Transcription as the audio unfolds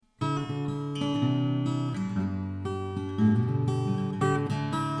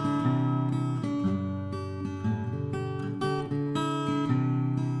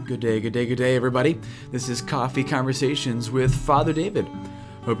Good day, everybody. This is Coffee Conversations with Father David.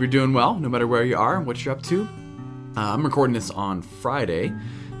 Hope you're doing well, no matter where you are and what you're up to. I'm recording this on Friday,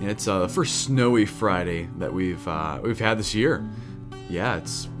 and it's the first snowy Friday that we've had this year. Yeah,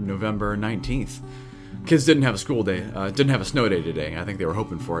 it's November 19th. Kids didn't have a school day, didn't have a snow day today. I think they were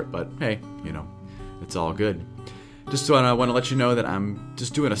hoping for it, but hey, it's all good. Just want to let you know that I'm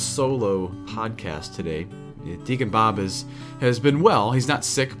just doing a solo podcast today. Deacon Bob has been well. He's not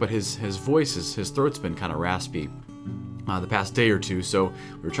sick, but his voice, his throat's been kind of raspy the past day or two. So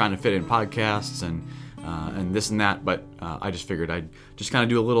we were trying to fit in podcasts and this and that. But I just figured I'd just kind of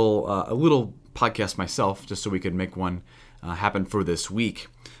do a little podcast myself, just so we could make one happen for this week.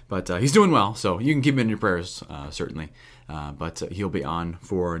 But he's doing well, so you can keep him in your prayers, certainly. But he'll be on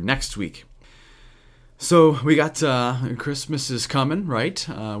for next week. So we got Christmas is coming, right?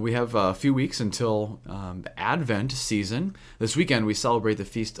 We have a few weeks until Advent season. This weekend we celebrate the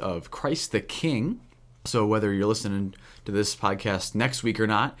feast of Christ the King. So whether you're listening to this podcast next week or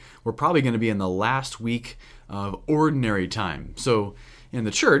not, we're probably going to be in the last week of ordinary time. So in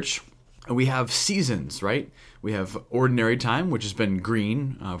the church, we have seasons, right? We have ordinary time, which has been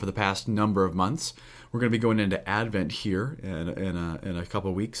green for the past number of months. We're going to be going into Advent here in a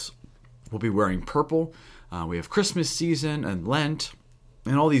couple of weeks. We'll be wearing purple. We have Christmas season and Lent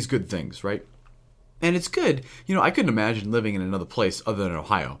and all these good things, right? And it's good. I couldn't imagine living in another place other than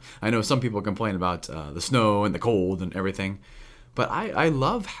Ohio. I know some people complain about the snow and the cold and everything, but I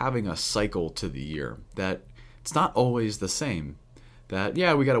love having a cycle to the year, that it's not always the same. That,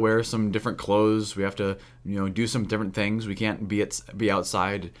 yeah, we got to wear some different clothes. We have to, do some different things. We can't be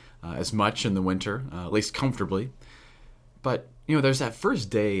outside as much in the winter, at least comfortably. But there's that first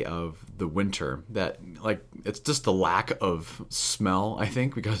day of the winter that, it's just the lack of smell, I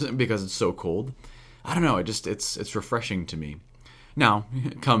think, because it's so cold. I don't know, it's refreshing to me. Now,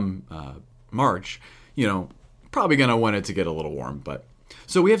 come March, probably going to want it to get a little warm. But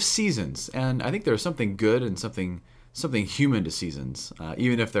so we have seasons, and I think there's something good and something human to seasons,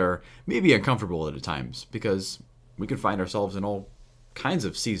 even if they're maybe uncomfortable at times, because we can find ourselves in all kinds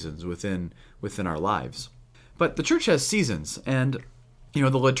of seasons within our lives. But the church has seasons, and the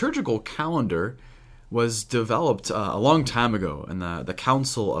liturgical calendar was developed a long time ago in the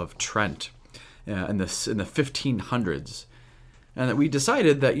Council of Trent in the 1500s, and that we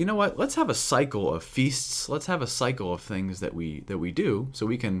decided that let's have a cycle of feasts, let's have a cycle of things that we do, so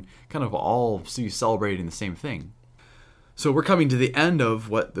we can kind of all see celebrating the same thing. So we're coming to the end of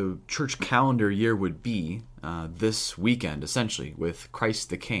what the church calendar year would be this weekend, essentially, with Christ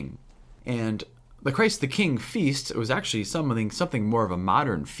the King, and the Christ the King feast was actually something more of a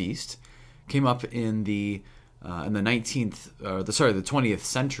modern feast. Came up in the 20th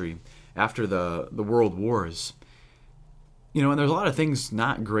century after the World Wars. And there's a lot of things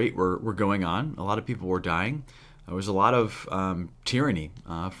not great were going on. A lot of people were dying. There was a lot of tyranny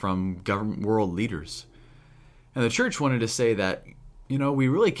from government world leaders. And the church wanted to say that, we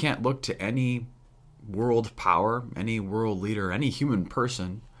really can't look to any world power, any world leader, any human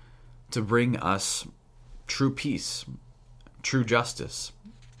person to bring us true peace, true justice.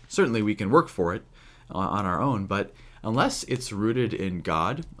 Certainly we can work for it on our own, but unless it's rooted in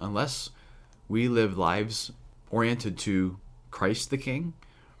God, unless we live lives oriented to Christ the King,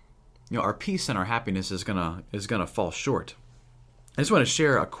 our peace and our happiness is gonna fall short. I just want to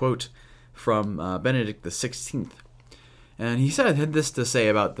share a quote from Benedict XVI, and he had this to say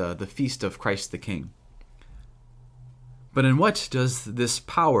about the feast of Christ the King. But in what does this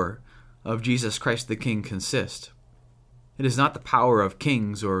power of Jesus Christ the King consist? It is not the power of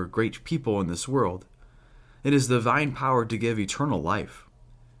kings or great people in this world. It is the divine power to give eternal life,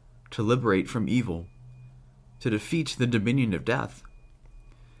 to liberate from evil, to defeat the dominion of death.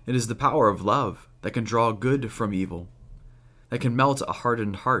 It is the power of love that can draw good from evil, that can melt a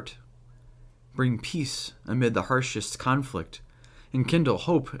hardened heart, bring peace amid the harshest conflict, and kindle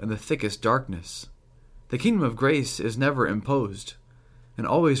hope in the thickest darkness. The kingdom of grace is never imposed, and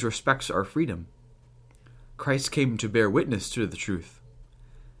always respects our freedom. Christ came to bear witness to the truth,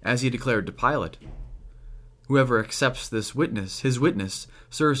 as he declared to Pilate. Whoever accepts his witness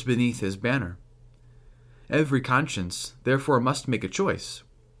serves beneath his banner. Every conscience, therefore, must make a choice.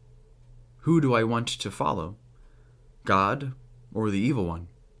 Who do I want to follow? God or the evil one?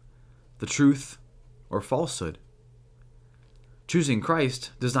 The truth or falsehood? Choosing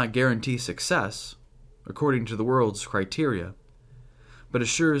Christ does not guarantee success, according to the world's criteria, but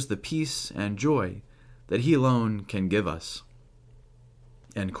assures the peace and joy that he alone can give us.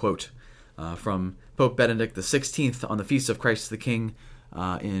 End quote. From Pope Benedict XVI on the Feast of Christ the King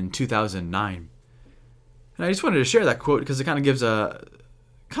in 2009. And I just wanted to share that quote because it kind of gives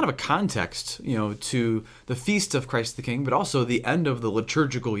kind of a context, to the feast of Christ the King, but also the end of the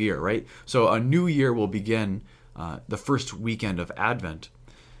liturgical year, right? So a new year will begin the first weekend of Advent.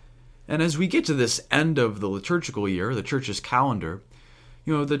 And as we get to this end of the liturgical year, the church's calendar,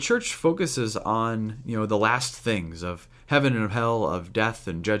 the church focuses on, the last things of heaven and of hell, of death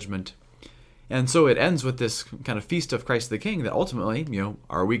and judgment. And so it ends with this kind of feast of Christ the King that ultimately,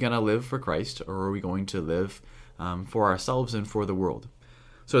 are we going to live for Christ, or are we going to live for ourselves and for the world?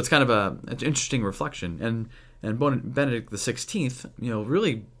 So it's kind of an interesting reflection. And Benedict XVI,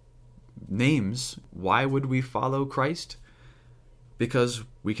 really names, why would we follow Christ? Because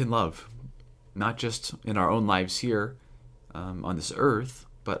we can love, not just in our own lives here on this earth,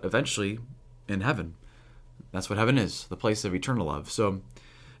 but eventually in heaven. That's what heaven is, the place of eternal love. So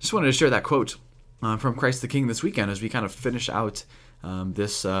just wanted to share that quote from Christ the King this weekend as we kind of finish out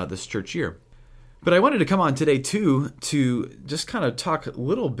this church year. But I wanted to come on today, too, to just kind of talk a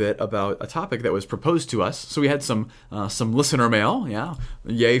little bit about a topic that was proposed to us. So we had some listener mail. Yeah,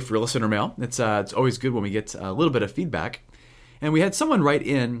 yay for listener mail. It's always good when we get a little bit of feedback. And we had someone write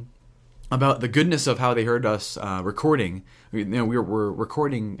in about the goodness of how they heard us recording. We were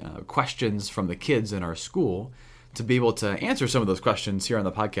recording questions from the kids in our school to be able to answer some of those questions here on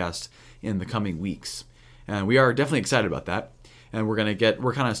the podcast in the coming weeks. And we are definitely excited about that. And we're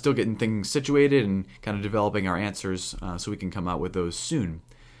kind of still getting things situated and kind of developing our answers so we can come out with those soon.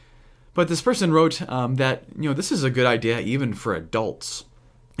 But this person wrote that, this is a good idea even for adults.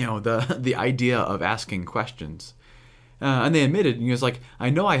 The idea of asking questions. And they admitted, it's like, I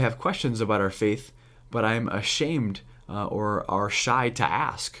know I have questions about our faith, but I'm ashamed or are shy to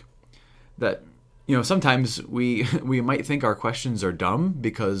ask. That, sometimes we might think our questions are dumb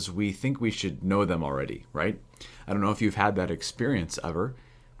because we think we should know them already, right? I don't know if you've had that experience ever,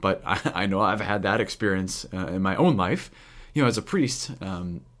 but I know I've had that experience in my own life. As a priest,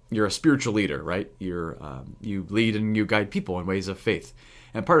 you're a spiritual leader, right? You lead and you guide people in ways of faith.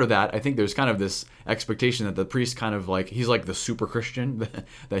 And part of that, I think there's kind of this expectation that the priest kind of he's like the super Christian,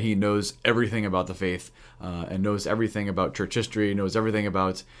 that he knows everything about the faith and knows everything about church history, knows everything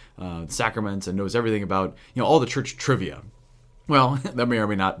about sacraments, and knows everything about, all the church trivia. Well, that may or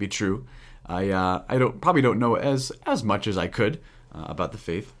may not be true. I probably don't know as much as I could about the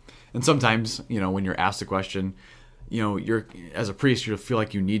faith. And sometimes, when you're asked a question, you're as a priest, you feel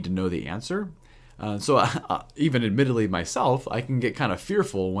like you need to know the answer. So even admittedly myself, I can get kind of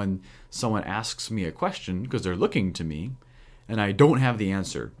fearful when someone asks me a question because they're looking to me and I don't have the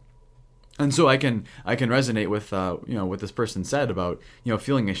answer. And so I can resonate with what this person said about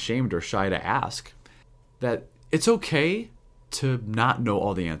feeling ashamed or shy to ask. That it's okay to not know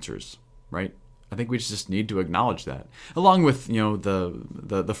all the answers, right? I think we just need to acknowledge that, along with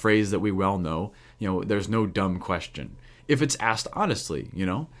the phrase that we well know. There's no dumb question if it's asked honestly.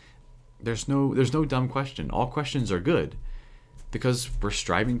 There's no dumb question. All questions are good because we're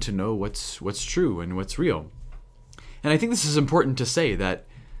striving to know what's true and what's real. And I think this is important to say, that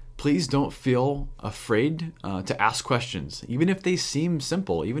please don't feel afraid to ask questions, even if they seem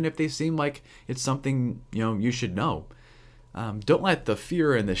simple, even if they seem like it's something you should know. Don't let the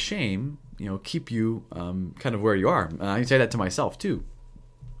fear and the shame keep you kind of where you are. I say that to myself too.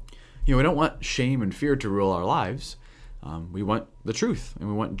 We don't want shame and fear to rule our lives. We want the truth and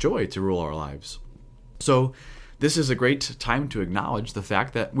we want joy to rule our lives. So this is a great time to acknowledge the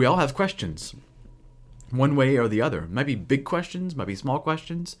fact that we all have questions, one way or the other. It might be big questions, might be small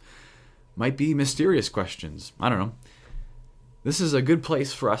questions, might be mysterious questions. I don't know. This is a good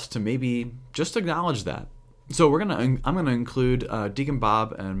place for us to maybe just acknowledge that. So I'm gonna include Deacon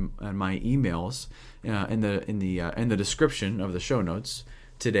Bob and my emails in the description of the show notes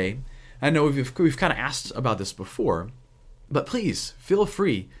today. I know we've kind of asked about this before, but please feel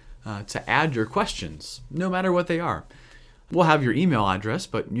free to add your questions, no matter what they are. We'll have your email address,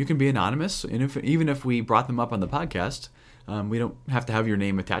 but you can be anonymous, and even if we brought them up on the podcast, we don't have to have your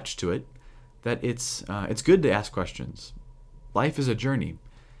name attached to it. That it's good to ask questions. Life is a journey,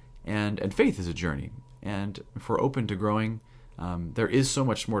 and faith is a journey. And if we're open to growing, there is so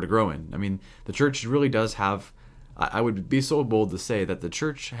much more to grow in. I mean, the church really does have, I would be so bold to say that the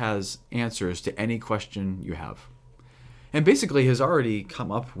church has answers to any question you have. And basically has already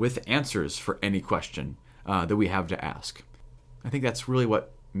come up with answers for any question that we have to ask. I think that's really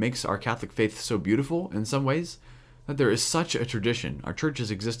what makes our Catholic faith so beautiful in some ways, that there is such a tradition. Our church has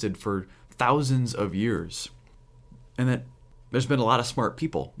existed for thousands of years, and that there's been a lot of smart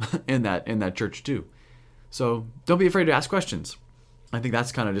people in that church too. So don't be afraid to ask questions. I think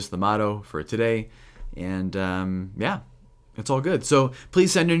that's kind of just the motto for today. And It's all good. So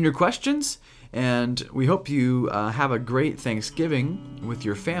please send in your questions, and we hope you have a great Thanksgiving with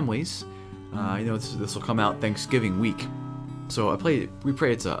your families. This will come out Thanksgiving week. So we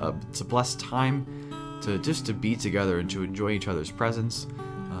pray it's a blessed time to be together and to enjoy each other's presence.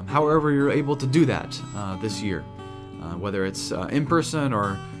 However you're able to do that this year, whether it's in person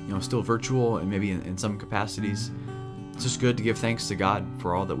or still virtual, and maybe in some capacities. It's just good to give thanks to God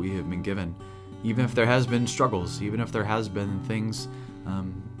for all that we have been given, even if there has been struggles, even if there has been things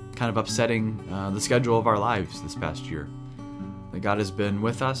kind of upsetting the schedule of our lives this past year. That God has been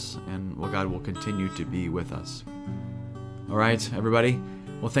with us, and God will continue to be with us. All right, everybody.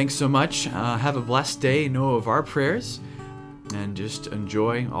 Well, thanks so much. Have a blessed day. Know of our prayers, and just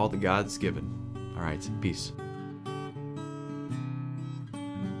enjoy all that God's given. All right, peace.